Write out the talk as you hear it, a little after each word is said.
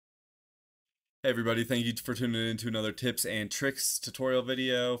Hey everybody, thank you for tuning in to another tips and tricks tutorial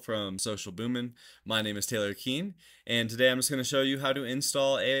video from Social Boomin'. My name is Taylor Keene, and today I'm just going to show you how to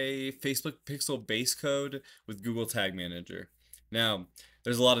install a Facebook Pixel base code with Google Tag Manager. Now,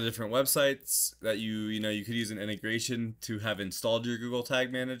 there's a lot of different websites that you could use an integration to have installed your Google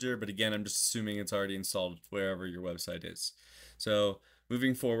Tag Manager, but again, I'm just assuming it's already installed wherever your website is. So,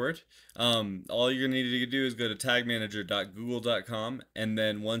 moving forward, all you're going to need to do is go to tagmanager.google.com, and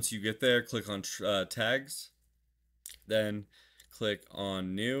then once you get there, click on tags, then click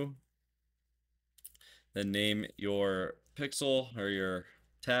on new, then name your pixel or your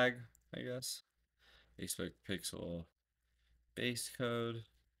tag, I guess. Facebook pixel base code.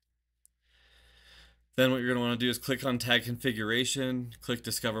 Then what you're going to want to do is click on tag configuration, click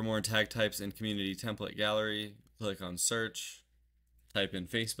discover more tag types in community template gallery, click on search, type in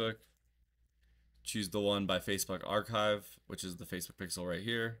Facebook. Choose the one by Facebook Archive, which is the Facebook pixel right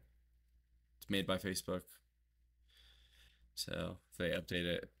here. It's made by Facebook. So if they update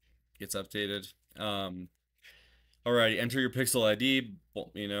it, it gets updated. Alrighty, enter your pixel ID. Well,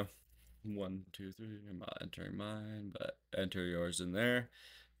 1, 2, 3. I'm not entering mine, but enter yours in there.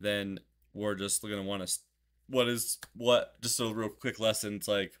 Then we're just gonna want to just a real quick lesson. It's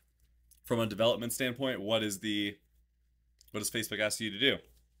like from a development standpoint, what does Facebook ask you to do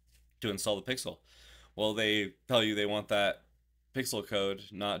to install the pixel? Well, they tell you they want that pixel code,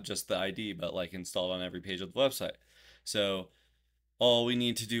 not just the ID, but like installed on every page of the website. So all we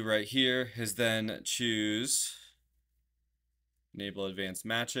need to do right here is then choose enable advanced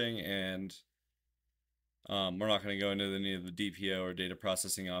matching, and we're not going to go into any of the DPO or data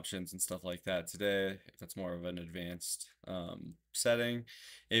processing options and stuff like that today. That's more of an advanced setting.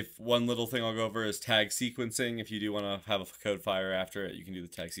 If one little thing I'll go over is tag sequencing. If you do want to have a code fire after it, you can do the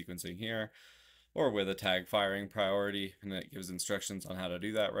tag sequencing here, or with a tag firing priority, and it gives instructions on how to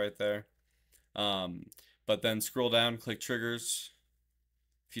do that right there. But then scroll down, click triggers.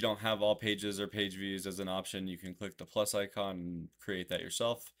 If you don't have all pages or page views as an option, you can click the plus icon and create that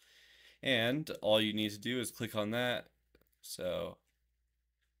yourself. And all you need to do is click on that. So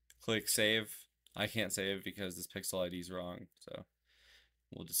click save. I can't save because this pixel ID is wrong. So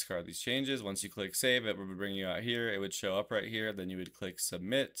we'll discard these changes. Once you click save, it would bring you out here. It would show up right here. Then you would click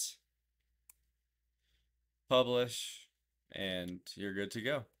submit, publish, and you're good to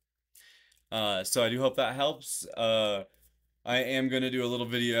go. So I do hope that helps. I am going to do a little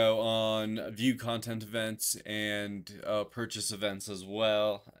video on view content events and purchase events as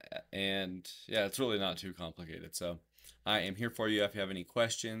well. And yeah, it's really not too complicated. So I am here for you if you have any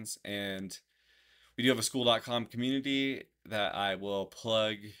questions. And we do have a school.com community that I will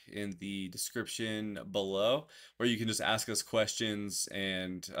plug in the description below, where you can just ask us questions,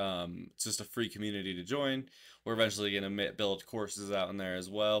 and it's just a free community to join. We're eventually going to build courses out in there as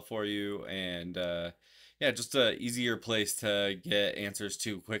well for you, and yeah, just a easier place to get answers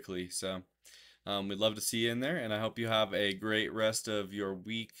to quickly. So we'd love to see you in there, and I hope you have a great rest of your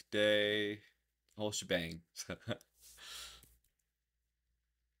weekday, whole shebang.